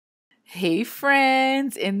Hey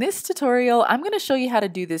friends, in this tutorial I'm going to show you how to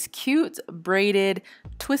do this cute braided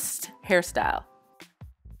twist hairstyle.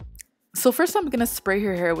 So first I'm going to spray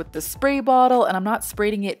your hair with the spray bottle, and I'm not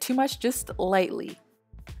spraying it too much, just lightly.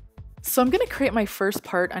 So I'm going to create my first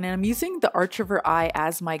part, and I'm using the arch of her eye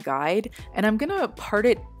as my guide, and I'm going to part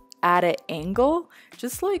it at an angle,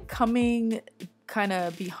 just like coming kind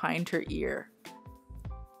of behind her ear.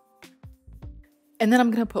 And then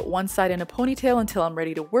I'm going to put one side in a ponytail until I'm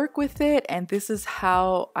ready to work with it. And this is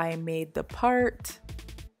how I made the part.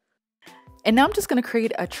 And now I'm just going to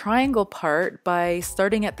create a triangle part by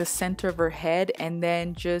starting at the center of her head and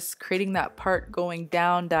then just creating that part going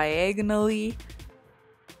down diagonally.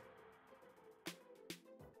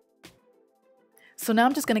 So now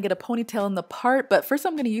I'm just going to get a ponytail in the part, but first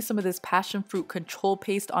I'm going to use some of this passion fruit control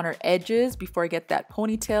paste on her edges before I get that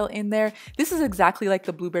ponytail in there. This is exactly like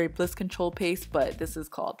the blueberry bliss control paste, but this is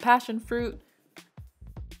called passion fruit.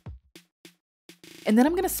 And then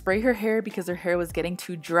I'm going to spray her hair because her hair was getting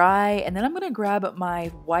too dry. And then I'm going to grab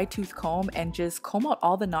my wide tooth comb and just comb out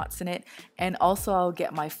all the knots in it. And also I'll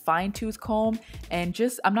get my fine tooth comb and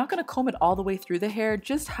I'm not going to comb it all the way through the hair,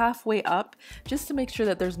 just halfway up, just to make sure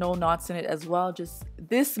that there's no knots in it as well.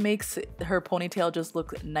 This makes her ponytail just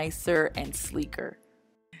look nicer and sleeker.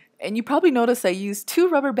 And you probably noticed I used 2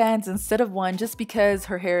 rubber bands instead of 1 just because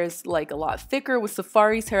her hair is like a lot thicker. With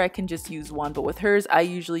Sefari's hair I can just use 1, but with hers I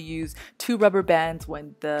usually use 2 rubber bands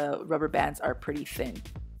when the rubber bands are pretty thin.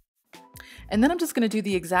 And then I'm just going to do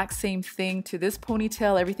the exact same thing to this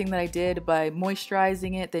ponytail, everything that I did by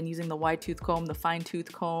moisturizing it, then using the wide tooth comb, the fine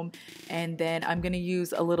tooth comb, and then I'm going to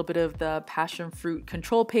use a little bit of the passion fruit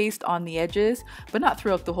control paste on the edges, but not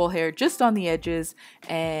throughout the whole hair, just on the edges,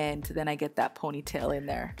 and then I get that ponytail in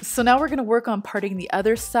there. So now we're going to work on parting the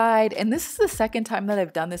other side, and this is the second time that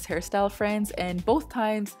I've done this hairstyle, friends, and both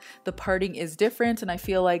times the parting is different, and I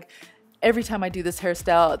feel like every time I do this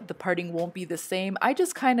hairstyle, the parting won't be the same. I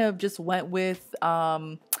just kind of went with, I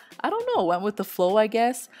don't know, went with the flow, I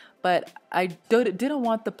guess. But I didn't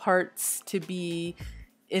want the parts to be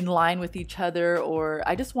in line with each other, or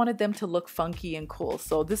I just wanted them to look funky and cool.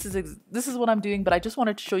 So this is what I'm doing, but I just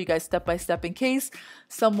wanted to show you guys step by step in case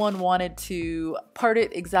someone wanted to part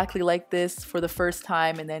it exactly like this for the first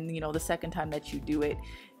time, and then, you know, the second time that you do it,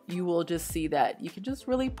 you will just see that you can just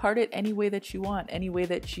really part it any way that you want, any way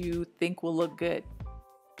that you think will look good.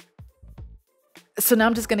 So now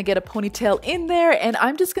I'm just going to get a ponytail in there, and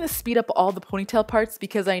I'm just going to speed up all the ponytail parts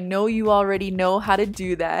because I know you already know how to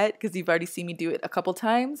do that because you've already seen me do it a couple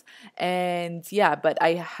times. And yeah, but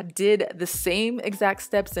I did the same exact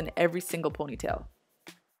steps in every single ponytail.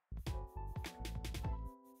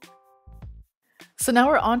 So now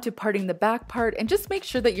we're on to parting the back part, and just make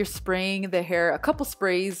sure that you're spraying the hair a couple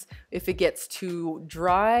sprays if it gets too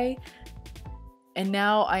dry. And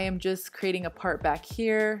now I am just creating a part back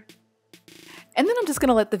here. And then I'm just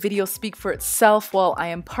gonna let the video speak for itself while I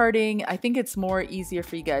am parting. I think it's more easier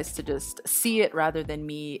for you guys to just see it rather than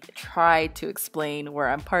me try to explain where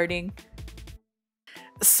I'm parting.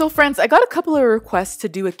 So friends, I got a couple of requests to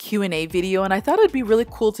do a Q&A video, and I thought it'd be really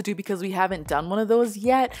cool to do because we haven't done one of those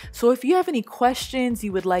yet. So if you have any questions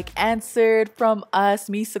you would like answered from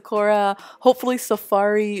us, me, Sekora, hopefully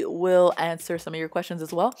Sefari will answer some of your questions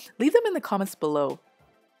as well. Leave them in the comments below.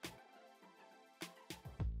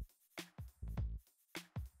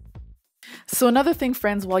 So another thing,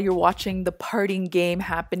 friends, while you're watching the parting game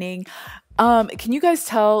happening, can you guys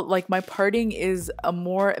tell, like, my parting is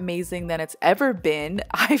more amazing than it's ever been,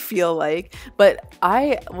 I feel like. But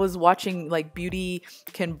I was watching like Beauty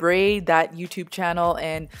Can Braid, that YouTube channel,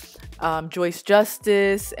 and Joyce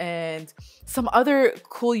Justice and some other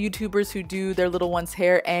cool YouTubers who do their little one's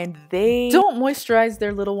hair, and they don't moisturize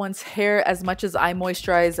their little one's hair as much as I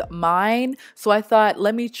moisturize mine. So I thought,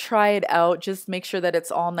 let me try it out, just make sure that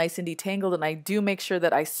it's all nice and detangled, and I do make sure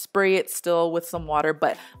that I spray it still with some water,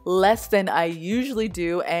 but less than I usually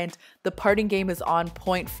do, and the parting game is on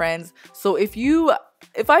point, friends. So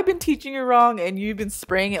if I've been teaching you wrong and you've been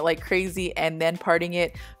spraying it like crazy and then parting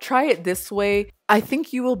it, try it this way. I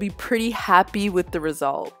think you will be pretty happy with the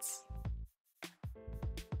results.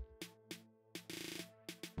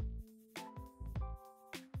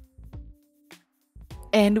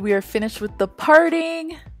 And we are finished with the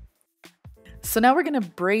parting. So now we're gonna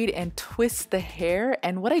braid and twist the hair.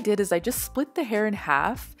 And what I did is I just split the hair in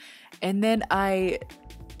half, and then I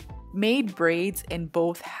made braids in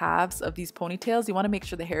both halves of these ponytails. You wanna make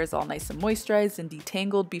sure the hair is all nice and moisturized and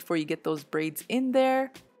detangled before you get those braids in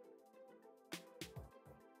there.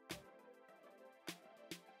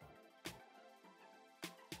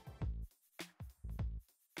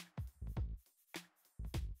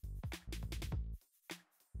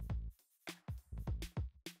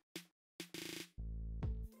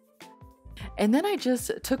 And then I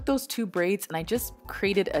just took those 2 braids and I just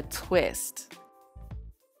created a twist.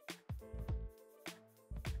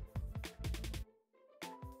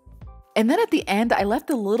 And then at the end, I left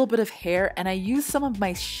a little bit of hair and I used some of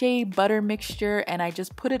my shea butter mixture and I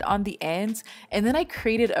just put it on the ends, and then I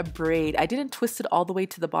created a braid. I didn't twist it all the way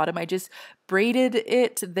to the bottom. I just braided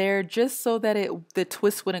it there just so that the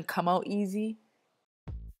twist wouldn't come out easy.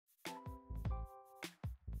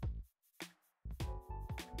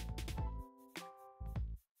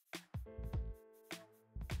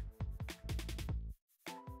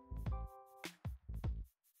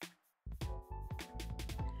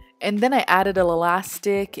 And then I added an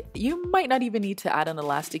elastic. You might not even need to add an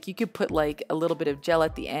elastic. You could put like a little bit of gel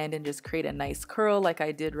at the end and just create a nice curl like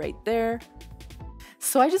I did right there.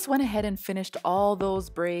 So I just went ahead and finished all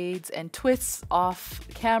those braids and twists off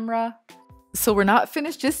camera. So we're not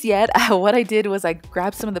finished just yet. What I did was I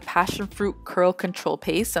grabbed some of the passion fruit curl control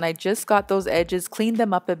paste and I just got those edges, cleaned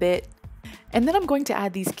them up a bit. And then I'm going to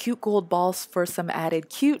add these cute gold balls for some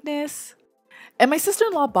added cuteness. And my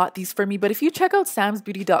sister-in-law bought these for me, but if you check out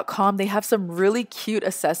samsbeauty.com, they have some really cute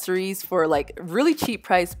accessories for like really cheap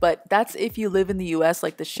price, but that's if you live in the US,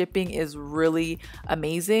 like the shipping is really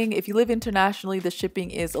amazing. If you live internationally, the shipping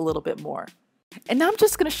is a little bit more. And now I'm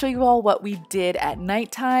just going to show you all what we did at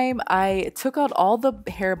nighttime. I took out all the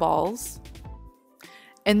hair balls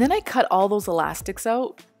and then I cut all those elastics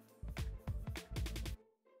out.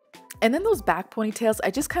 And then those back ponytails, I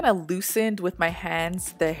just kind of loosened with my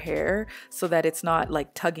hands the hair so that it's not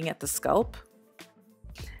like tugging at the scalp.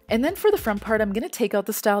 And then for the front part, I'm going to take out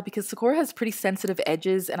the style because Sekora has pretty sensitive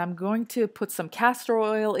edges, and I'm going to put some castor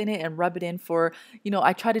oil in it and rub it in for,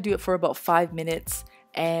 I try to do it for about 5 minutes.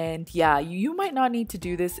 And yeah, you might not need to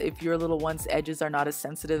do this if your little one's edges are not as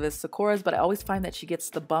sensitive as Sekora's, but I always find that she gets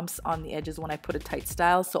the bumps on the edges when I put a tight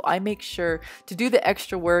style. So I make sure to do the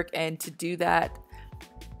extra work and to do that.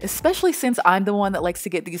 Especially since I'm the one that likes to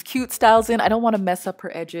get these cute styles in. I don't want to mess up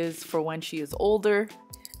her edges for when she is older.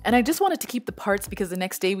 And I just wanted to keep the parts because the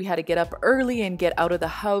next day we had to get up early and get out of the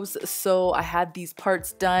house. So I had these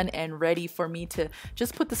parts done and ready for me to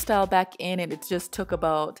just put the style back in, and it just took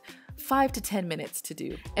about 5 to 10 minutes to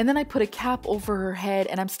do. And then I put a cap over her head,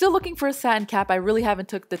 and I'm still looking for a satin cap. I really haven't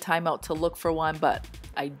took the time out to look for one, but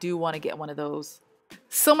I do want to get one of those.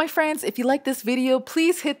 So my friends, if you like this video,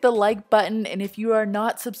 please hit the like button, and if you are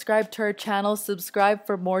not subscribed to our channel, subscribe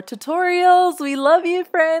for more tutorials. We love you,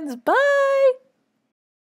 friends. Bye!